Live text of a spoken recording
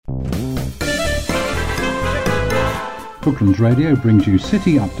Brooklands Radio brings you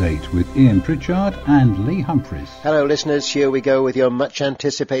City Update with Ian Pritchard and Lee Humphries. Hello listeners, here we go with your much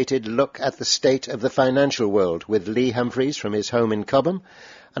anticipated look at the state of the financial world with Lee Humphries from his home in Cobham.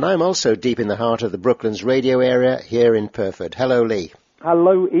 And I'm also deep in the heart of the Brooklands Radio area here in Purford. Hello Lee.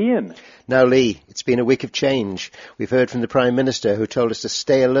 Hello Ian. Now Lee, it's been a week of change. We've heard from the Prime Minister who told us to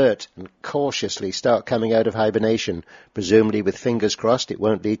stay alert and cautiously start coming out of hibernation. Presumably with fingers crossed it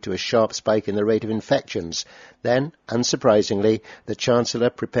won't lead to a sharp spike in the rate of infections. Then, unsurprisingly, the Chancellor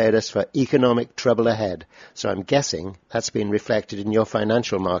prepared us for economic trouble ahead. So I'm guessing that's been reflected in your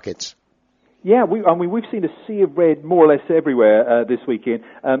financial markets. Yeah, we've seen a sea of red more or less everywhere this weekend.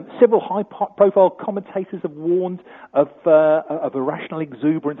 Several high-profile commentators have warned of irrational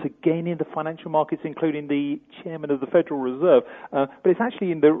exuberance again in the financial markets, including the chairman of the Federal Reserve. But it's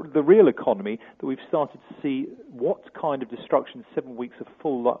actually in the real economy that we've started to see what kind of destruction 7 weeks of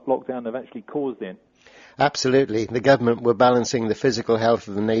full lockdown have actually caused in. Absolutely. The government were balancing the physical health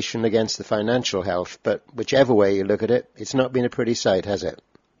of the nation against the financial health. But whichever way you look at it, it's not been a pretty sight, has it?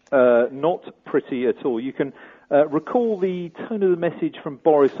 Not pretty at all. You can recall the tone of the message from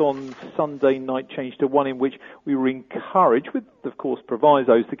Boris on Sunday night changed to one in which we were encouraged, with, of course,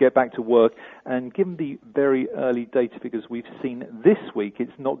 provisos, to get back to work. And given the very early data figures we've seen this week,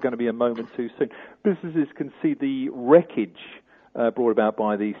 it's not going to be a moment too soon. Businesses can see the wreckage brought about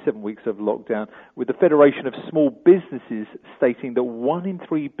by the 7 weeks of lockdown, with the Federation of Small Businesses stating that 1 in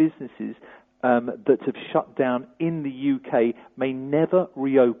 3 businesses that have shut down in the UK may never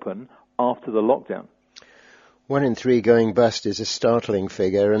reopen after the lockdown. 1 in 3 going bust is a startling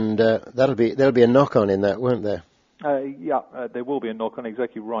figure, and there'll be a knock-on in that, won't there? There will be a knock-on,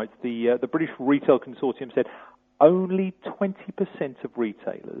 exactly right. The British Retail Consortium said only 20% of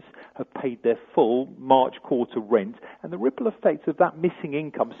retailers have paid their full March quarter rent, and the ripple effect of that missing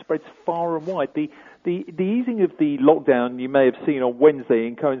income spreads far and wide. The easing of the lockdown you may have seen on Wednesday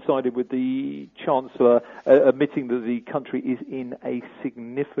and coincided with the Chancellor admitting that the country is in a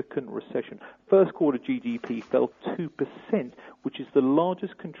significant recession. First quarter GDP fell 2%, which is the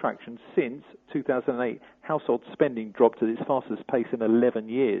largest contraction since 2008. Household spending dropped at its fastest pace in 11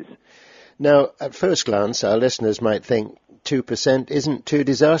 years. Now, at first glance, our listeners might think 2% isn't too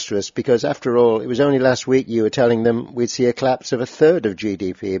disastrous because, after all, it was only last week you were telling them we'd see a collapse of a third of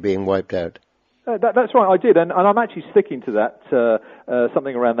GDP being wiped out. That's right, I did, and I'm actually sticking to that,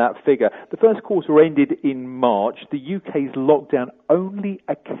 something around that figure. The first quarter ended in March. The UK's lockdown only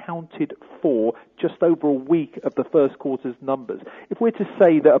accounted for just over a week of the first quarter's numbers. If we're to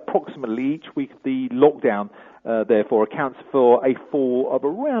say that approximately each week the lockdown therefore accounts for a fall of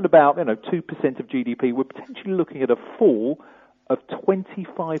around about 2% of GDP, we're potentially looking at a fall of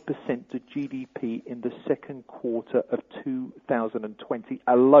 25% to GDP in the second quarter of 2020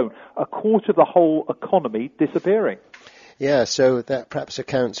 alone. A quarter of the whole economy disappearing. Yeah, so that perhaps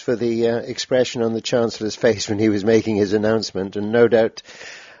accounts for the expression on the Chancellor's face when he was making his announcement, and no doubt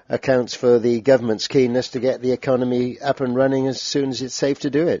accounts for the government's keenness to get the economy up and running as soon as it's safe to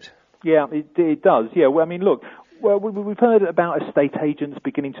do it. Yeah, it does. Yeah, well, I mean, look, we've heard about estate agents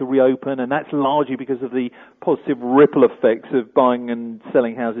beginning to reopen, and that's largely because of the positive ripple effects of buying and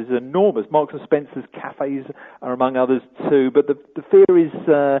selling houses are enormous. Marks and Spencer's cafes are among others too, but the fear is,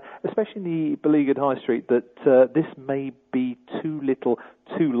 especially in the beleaguered High Street, that this may be too little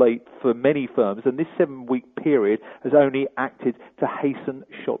too late for many firms, and this 7-week period has only acted to hasten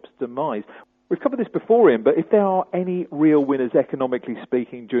shops' demise. We've covered this before, Ian, but if there are any real winners economically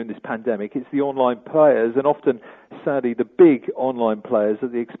speaking during this pandemic, it's the online players, and often, sadly, the big online players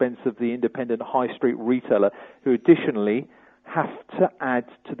at the expense of the independent high street retailer, who additionally have to add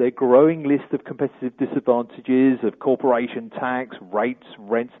to their growing list of competitive disadvantages of corporation tax, rates,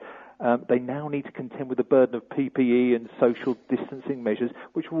 rents. They now need to contend with the burden of PPE and social distancing measures,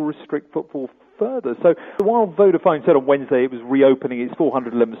 which will restrict footfall further. So while Vodafone said on Wednesday it was reopening its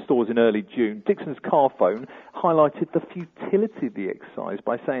 411 stores in early June, Dixon's Carphone highlighted the futility of the exercise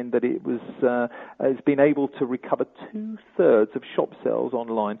by saying that it's been able to recover 2/3 of shop sales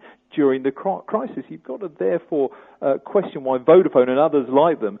online during the crisis. You've got to therefore question why Vodafone and others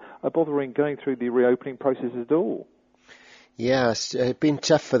like them are bothering going through the reopening process at all. Yes, it's been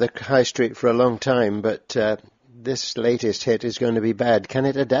tough for the high street for a long time, but this latest hit is going to be bad. Can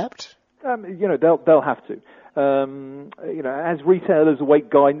it adapt? They'll have to. As retailers await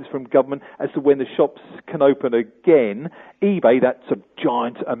guidance from government as to when the shops can open again, eBay, that's a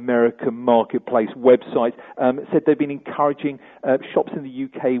giant American marketplace website, said they've been encouraging shops in the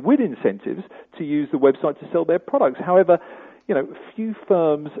UK with incentives to use the website to sell their products. However, few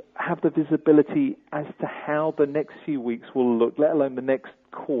firms have the visibility as to how the next few weeks will look, let alone the next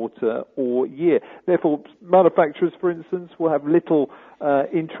quarter or year. Therefore, manufacturers, for instance, will have little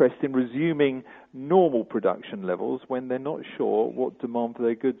interest in resuming normal production levels when they're not sure what demand for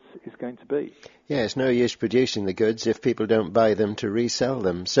their goods is going to be. Yeah, it's no use producing the goods if people don't buy them to resell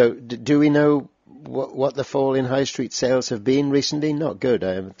them. So do we know what the fall in high street sales have been recently? Not good,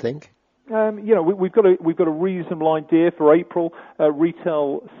 I would think. We've got a reasonable idea for April.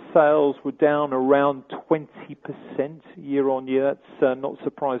 Retail sales were down around 20% year on year. That's not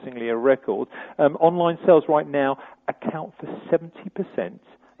surprisingly a record. Online sales right now account for 70%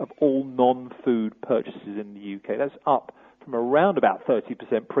 of all non-food purchases in the UK. That's up from around about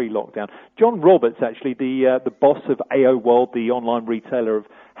 30% pre-lockdown. John Roberts, actually, the boss of AO World, the online retailer of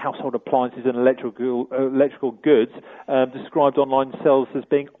household appliances and electrical goods, described online sales as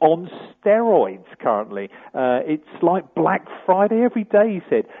being on steroids currently. It's like Black Friday every day, he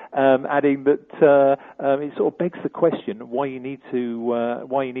said, adding that it sort of begs the question why you need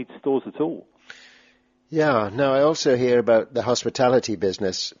stores at all. Yeah, now I also hear about the hospitality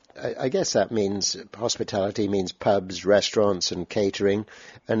business. I guess that means hospitality means pubs, restaurants and catering,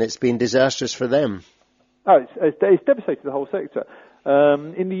 and it's been disastrous for them. Oh, it's devastated the whole sector.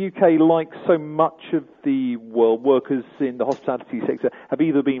 In the UK, like so much of the world, workers in the hospitality sector have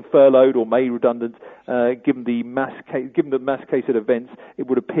either been furloughed or made redundant. Given the mass case at events, it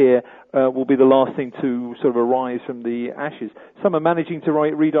would appear will be the last thing to sort of arise from the ashes. Some are managing to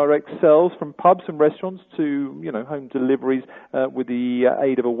redirect sales from pubs and restaurants to home deliveries with the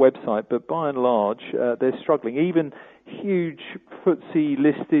aid of a website, but by and large they're struggling. Even huge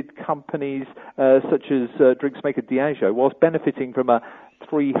FTSE-listed companies such as drinks maker Diageo, whilst benefiting from a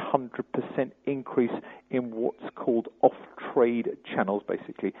 300% increase in what's called off-trade channels,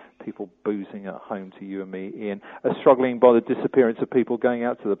 basically people boozing at home to you and me, Ian, are struggling by the disappearance of people going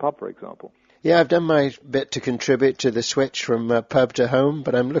out to the pub, for example. Yeah, I've done my bit to contribute to the switch from pub to home,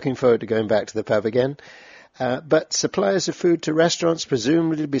 but I'm looking forward to going back to the pub again. But suppliers of food to restaurants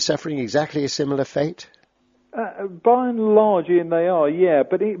presumably will be suffering exactly a similar fate? By and large, Ian, they are, yeah.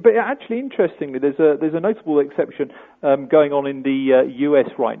 But actually, interestingly, there's a notable exception going on in the US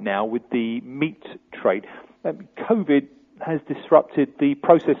right now with the meat trade. COVID has disrupted the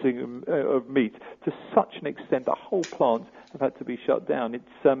processing of meat to such an extent that whole plants have had to be shut down.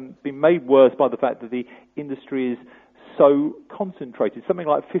 It's been made worse by the fact that the industry is so concentrated. Something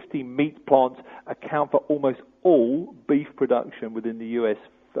like 50 meat plants account for almost all beef production within the US.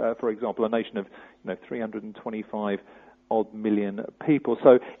 For example, a nation of 325 odd million people.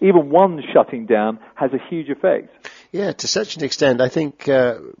 So even one shutting down has a huge effect. Yeah, to such an extent, I think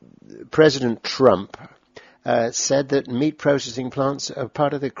President Trump said that meat processing plants are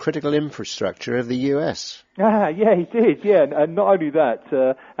part of the critical infrastructure of the US. Yeah, he did, yeah. And not only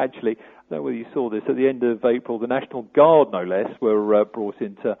that, actually, I don't know whether you saw this, at the end of April, the National Guard, no less, were brought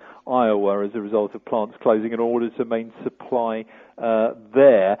into Iowa as a result of plants closing in order to maintain supply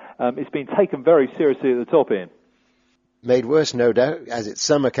there. It's been taken very seriously at the top end. Made worse, no doubt, as it's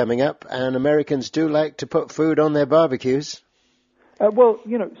summer coming up, and Americans do like to put food on their barbecues. Well,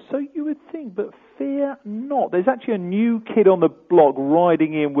 so you would think, but fear not. There's actually a new kid on the block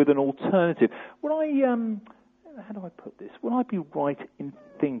riding in with an alternative. How do I put this? Will I be right in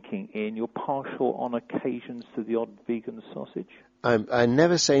thinking, Ian, you're partial on occasions to the odd vegan sausage? I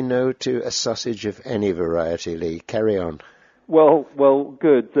never say no to a sausage of any variety, Lee. Carry on. Well,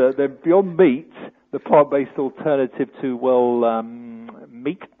 good. Then Beyond Meat, the plant-based alternative to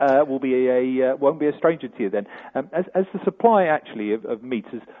meat, won't be a stranger to you then. As the supply actually of meat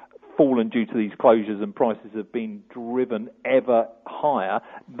has fallen due to these closures and prices have been driven ever higher,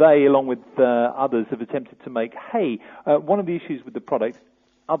 they, along with others, have attempted to make hay. One of the issues with the product,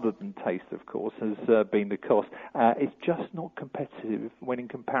 other than taste, of course, has been the cost. It's just not competitive when in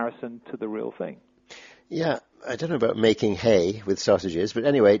comparison to the real thing. Yeah, I don't know about making hay with sausages, but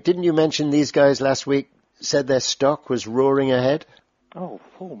anyway, didn't you mention these guys last week said their stock was roaring ahead? Oh,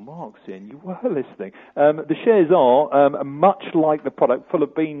 full marks, Ian. You were listening. The shares are much like the product, full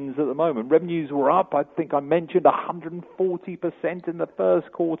of beans at the moment. Revenues were up, I think I mentioned, 140% in the first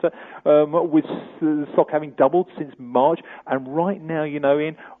quarter, with the stock having doubled since March. And right now,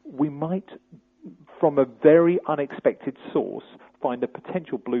 Ian, we might, from a very unexpected source, find a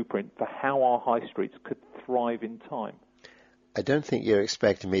potential blueprint for how our high streets could thrive in time. I don't think you're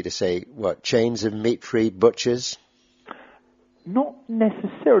expecting me to say, chains of meat-free butchers? Not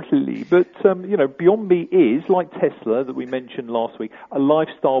necessarily, but, Beyond Meat is, like Tesla that we mentioned last week, a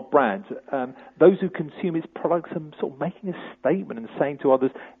lifestyle brand. Those who consume its products are sort of making a statement and saying to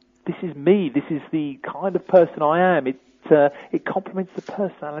others, this is me, this is the kind of person I am. It it complements the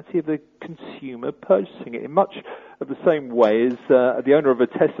personality of the consumer purchasing it in much of the same way as the owner of a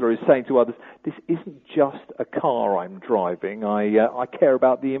Tesla is saying to others, this isn't just a car I'm driving, I care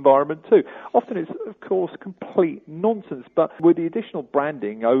about the environment too. Often it's, of course, complete nonsense, but with the additional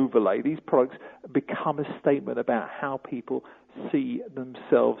branding overlay, these products become a statement about how people see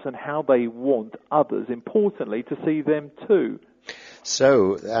themselves and how they want others, importantly, to see them too.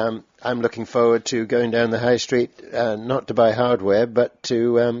 So I'm looking forward to going down the high street, not to buy hardware, but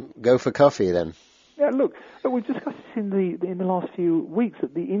to go for coffee then. Yeah, look, we've discussed this in the last few weeks,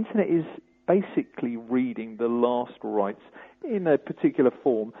 that the internet is basically reading the last rites in a particular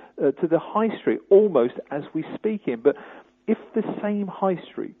form to the high street, almost as we speak in. But if the same high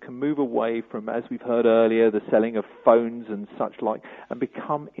street can move away from, as we've heard earlier, the selling of phones and such like, and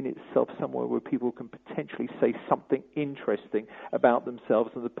become in itself somewhere where people can potentially say something interesting about themselves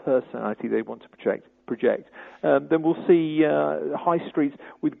and the personality they want to project, then we'll see high streets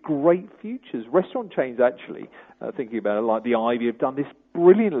with great futures. Restaurant chains, actually, thinking about it, like the Ivy, have done this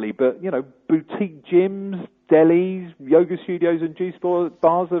brilliantly, but, boutique gyms, delis, yoga studios and juice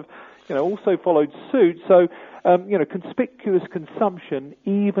bars have, also followed suit. So, conspicuous consumption,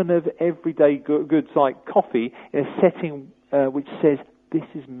 even of everyday goods like coffee, in a setting which says, this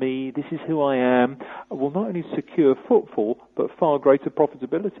is me, this is who I am, will not only secure footfall, but far greater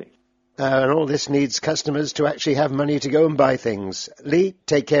profitability. And all this needs customers to actually have money to go and buy things. Lee,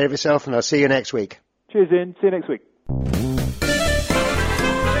 take care of yourself, and I'll see you next week. Cheers, Ian. See you next week.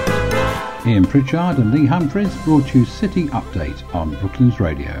 Ian Pritchard and Lee Humphries brought you City Update on Brooklands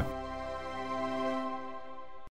Radio.